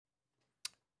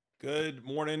Good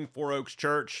morning, Four Oaks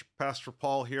Church. Pastor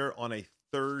Paul here on a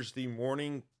Thursday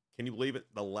morning. Can you believe it?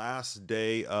 The last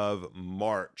day of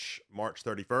March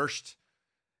 31st.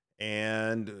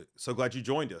 And so glad you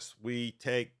joined us. We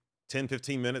take 10,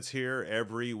 15 minutes here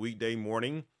every weekday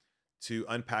morning to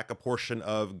unpack a portion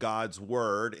of God's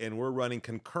Word. And we're running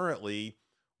concurrently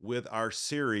with our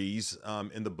series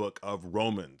in the book of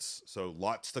Romans. So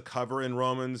lots to cover in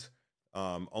Romans.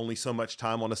 Only so much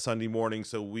time on a Sunday morning.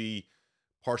 So we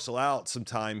parcel out some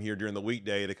time here during the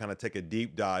weekday to kind of take a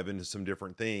deep dive into some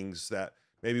different things that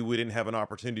maybe we didn't have an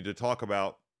opportunity to talk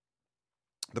about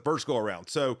the first go around.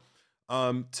 So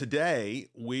today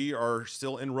we are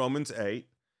still in Romans 8,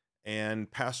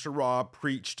 and Pastor Rob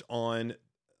preached on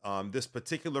this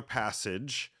particular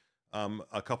passage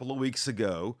a couple of weeks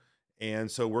ago. And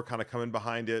so we're kind of coming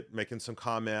behind it, making some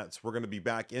comments. We're going to be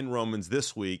back in Romans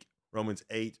this week, Romans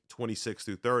 8, 26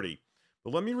 through 30.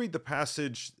 But let me read the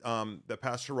passage that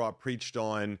Pastor Rob preached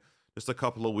on just a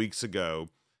couple of weeks ago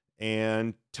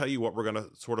and tell you what we're going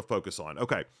to sort of focus on.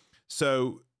 Okay,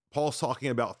 so Paul's talking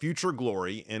about future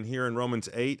glory, and here in Romans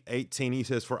 8:18, he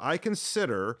says, "For I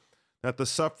consider that the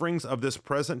sufferings of this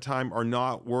present time are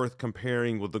not worth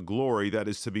comparing with the glory that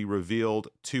is to be revealed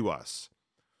to us.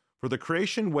 For the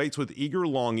creation waits with eager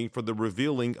longing for the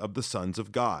revealing of the sons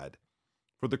of God.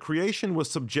 For the creation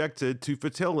was subjected to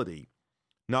futility,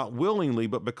 not willingly,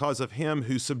 but because of him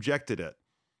who subjected it,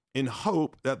 in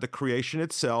hope that the creation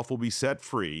itself will be set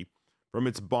free from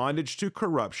its bondage to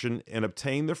corruption and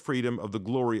obtain the freedom of the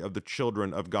glory of the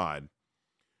children of God.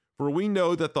 For we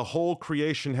know that the whole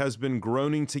creation has been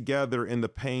groaning together in the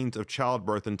pains of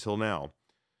childbirth until now.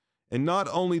 And not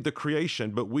only the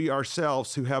creation, but we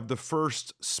ourselves who have the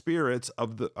first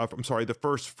the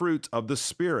first fruits of the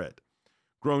Spirit,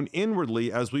 grown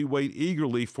inwardly as we wait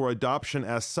eagerly for adoption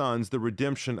as sons, the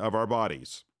redemption of our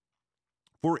bodies.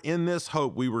 For in this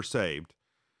hope we were saved.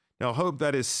 Now hope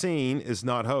that is seen is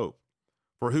not hope,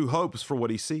 for who hopes for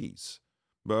what he sees?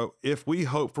 But if we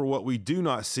hope for what we do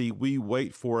not see, we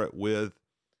wait for it with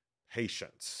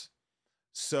patience."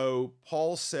 So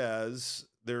Paul says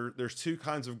there's two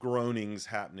kinds of groanings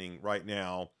happening right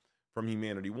now from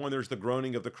humanity. One, there's the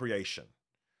groaning of the creation,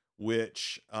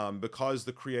 which because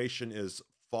the creation is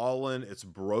fallen, it's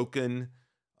broken,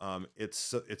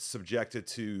 it's subjected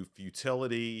to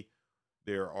futility.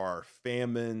 There are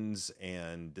famines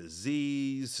and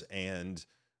disease and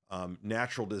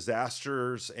natural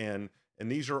disasters, and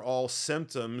these are all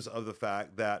symptoms of the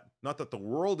fact that not that the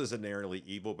world is inherently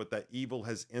evil, but that evil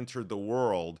has entered the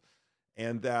world,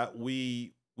 and that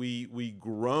we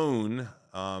groan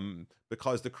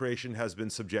because the creation has been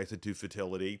subjected to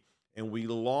futility. And we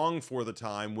long for the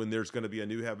time when there's going to be a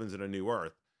new heavens and a new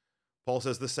earth. Paul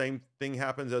says the same thing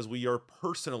happens as we are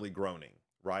personally groaning,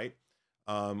 right?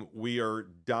 We are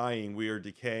dying, we are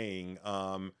decaying.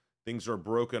 Things are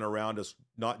broken around us,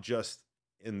 not just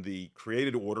in the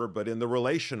created order, but in the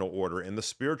relational order, in the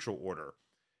spiritual order.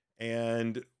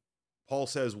 And Paul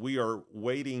says we are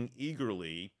waiting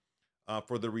eagerly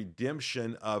for the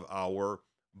redemption of our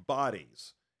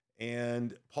bodies.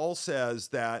 And Paul says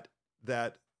that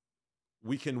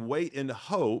we can wait in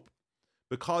hope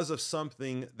because of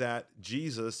something that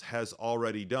Jesus has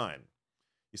already done.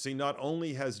 You see, not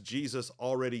only has Jesus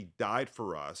already died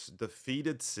for us,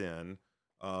 defeated sin,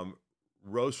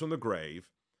 rose from the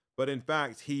grave, but in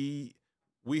fact, we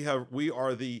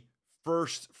are the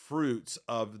first fruits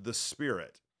of the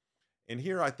Spirit. And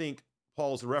here I think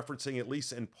Paul's referencing, at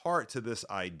least in part, to this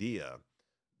idea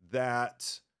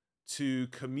that to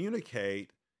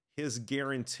communicate his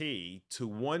guarantee to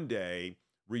one day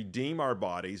redeem our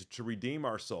bodies, to redeem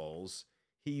our souls,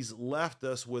 he's left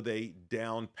us with a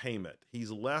down payment. He's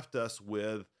left us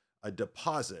with a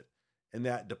deposit. And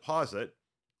that deposit,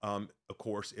 of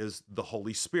course, is the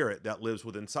Holy Spirit that lives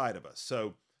within inside of us.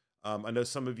 So I know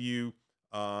some of you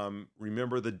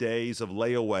remember the days of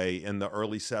layaway in the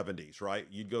early 70s, right?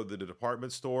 You'd go to the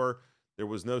department store. There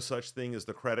was no such thing as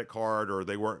the credit card, or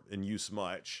they weren't in use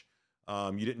much.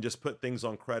 You didn't just put things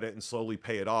on credit and slowly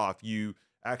pay it off. You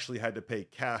actually had to pay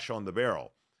cash on the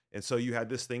barrel. And so you had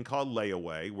this thing called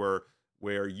layaway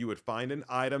where you would find an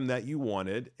item that you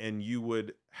wanted, and you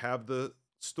would have the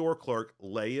store clerk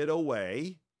lay it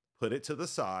away, put it to the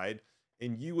side,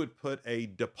 and you would put a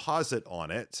deposit on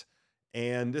it.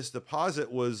 And this deposit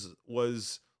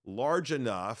was large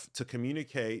enough to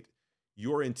communicate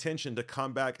your intention to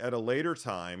come back at a later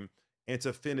time and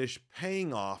to finish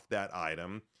paying off that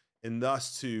item, and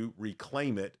thus to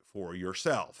reclaim it for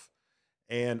yourself.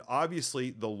 And obviously,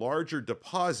 the larger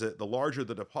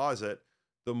the deposit,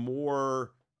 the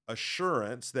more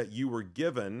assurance that you were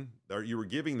given, or you were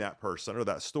giving that person or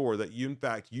that store, that you, in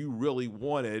fact, you really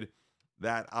wanted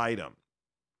that item.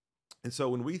 And so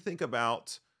when we think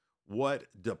about what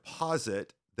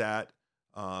deposit that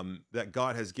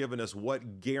God has given us,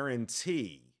 what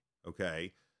guarantee,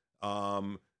 okay,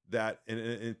 that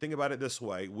and think about it this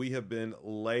way: we have been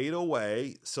laid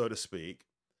away, so to speak,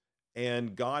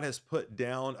 and God has put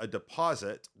down a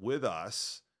deposit with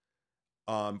us,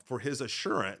 for His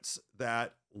assurance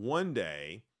that one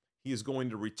day He is going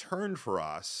to return for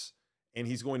us, and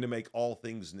He's going to make all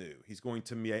things new. He's going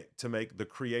to make the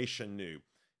creation new.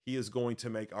 He is going to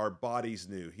make our bodies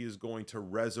new. He is going to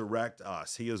resurrect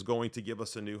us. He is going to give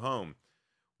us a new home.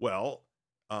 Well,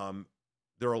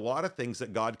 there are a lot of things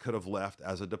that God could have left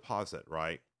as a deposit,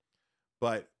 right?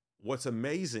 But what's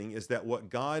amazing is that what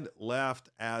God left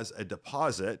as a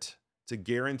deposit to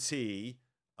guarantee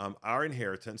our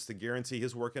inheritance, to guarantee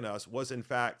His work in us, was in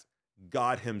fact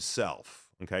God Himself.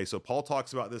 Okay, so Paul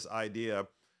talks about this idea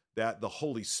that the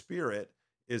Holy Spirit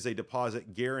is a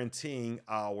deposit guaranteeing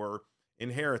our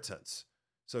inheritance.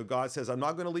 So God says, I'm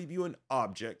not going to leave you an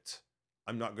object.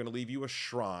 I'm not going to leave you a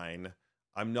shrine.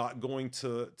 I'm not going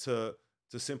to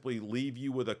simply leave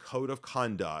you with a code of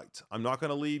conduct. I'm not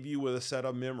going to leave you with a set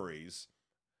of memories,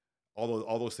 although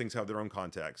all those things have their own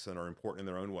context and are important in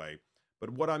their own way.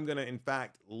 But what I'm going to, in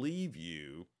fact, leave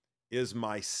you is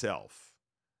myself.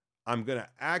 I'm going to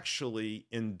actually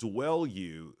indwell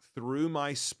you through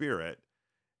my Spirit.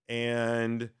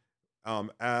 And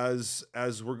as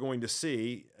we're going to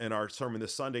see in our sermon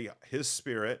this Sunday, His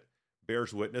Spirit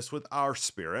bears witness with our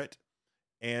spirit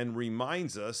and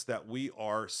reminds us that we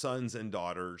are sons and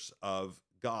daughters of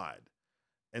God.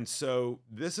 And so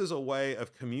this is a way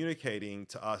of communicating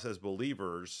to us as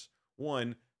believers,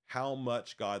 one, how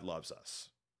much God loves us,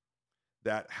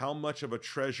 that how much of a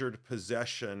treasured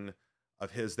possession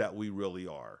of His that we really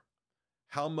are,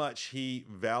 how much He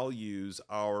values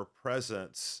our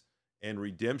presence and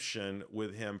redemption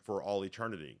with Him for all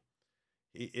eternity.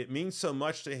 It means so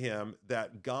much to Him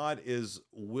that God is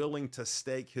willing to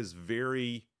stake His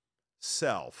very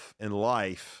self and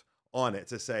life on it,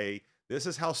 to say, this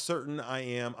is how certain I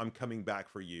am. I'm coming back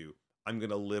for you. I'm going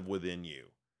to live within you.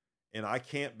 And I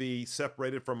can't be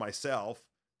separated from myself.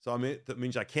 So that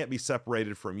means I can't be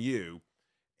separated from you.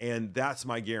 And that's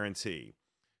my guarantee.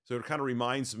 So it kind of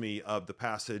reminds me of the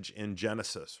passage in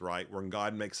Genesis, right? When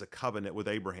God makes a covenant with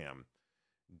Abraham.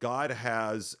 God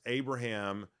has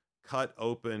Abraham cut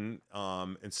open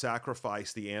and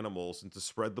sacrifice the animals and to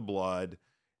spread the blood.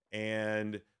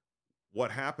 And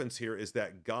what happens here is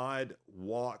that God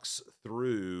walks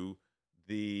through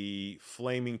the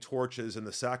flaming torches and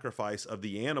the sacrifice of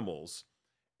the animals.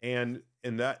 And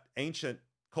in that ancient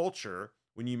culture,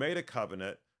 when you made a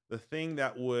covenant, the thing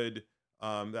that would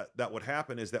that would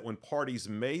happen is that when parties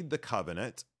made the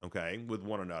covenant, okay, with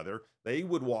one another, they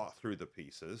would walk through the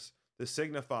pieces to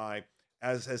signify,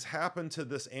 as has happened to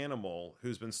this animal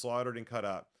who's been slaughtered and cut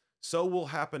up, so will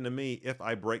happen to me if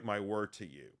I break my word to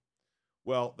you.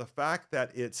 Well, the fact that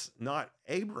it's not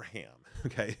Abraham,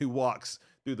 okay, who walks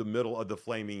through the middle of the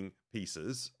flaming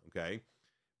pieces, okay,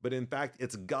 but in fact,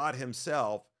 it's God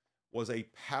Himself, was a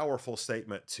powerful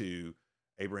statement to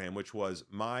Abraham, which was,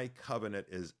 my covenant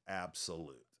is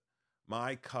absolute.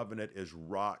 My covenant is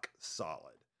rock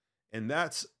solid. And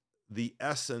that's the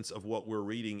essence of what we're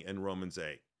reading in Romans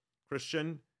 8.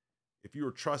 Christian, if you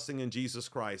are trusting in Jesus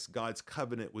Christ, God's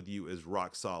covenant with you is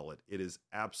rock solid. It is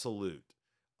absolute.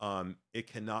 It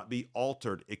cannot be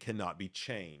altered. It cannot be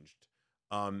changed.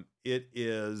 It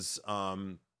is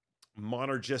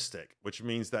monergistic, which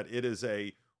means that it is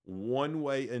a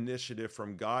one-way initiative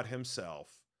from God Himself,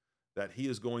 that He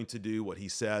is going to do what He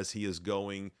says He is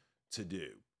going to do.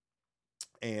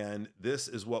 And this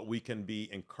is what we can be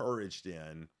encouraged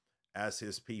in as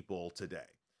His people today.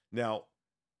 Now,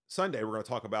 Sunday, we're going to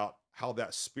talk about how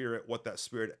that Spirit, what that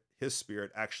Spirit, His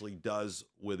Spirit actually does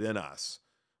within us.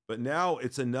 But now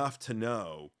it's enough to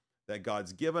know that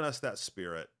God's given us that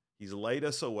Spirit. He's laid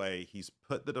us away. He's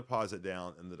put the deposit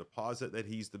down, and the deposit that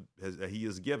He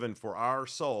has given for our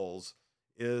souls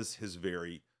is His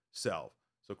very self.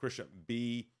 So, Christian,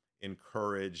 be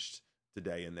encouraged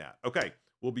today in that. Okay,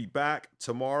 we'll be back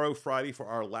tomorrow, Friday, for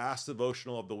our last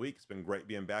devotional of the week. It's been great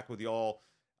being back with you all.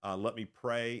 Let me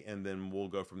pray, and then we'll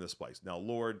go from this place. Now,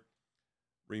 Lord,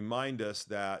 remind us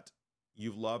that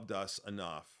You've loved us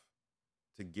enough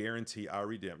to guarantee our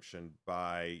redemption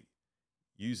by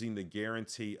using the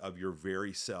guarantee of Your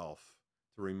very self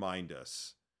to remind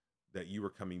us that You are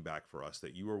coming back for us,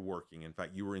 that You are working. In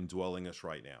fact, You are indwelling us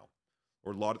right now.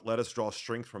 Lord, let us draw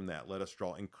strength from that. Let us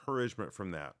draw encouragement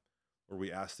from that. Lord,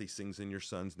 we ask these things in Your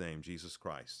Son's name, Jesus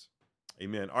Christ.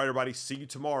 Amen. All right, everybody. See you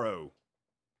tomorrow.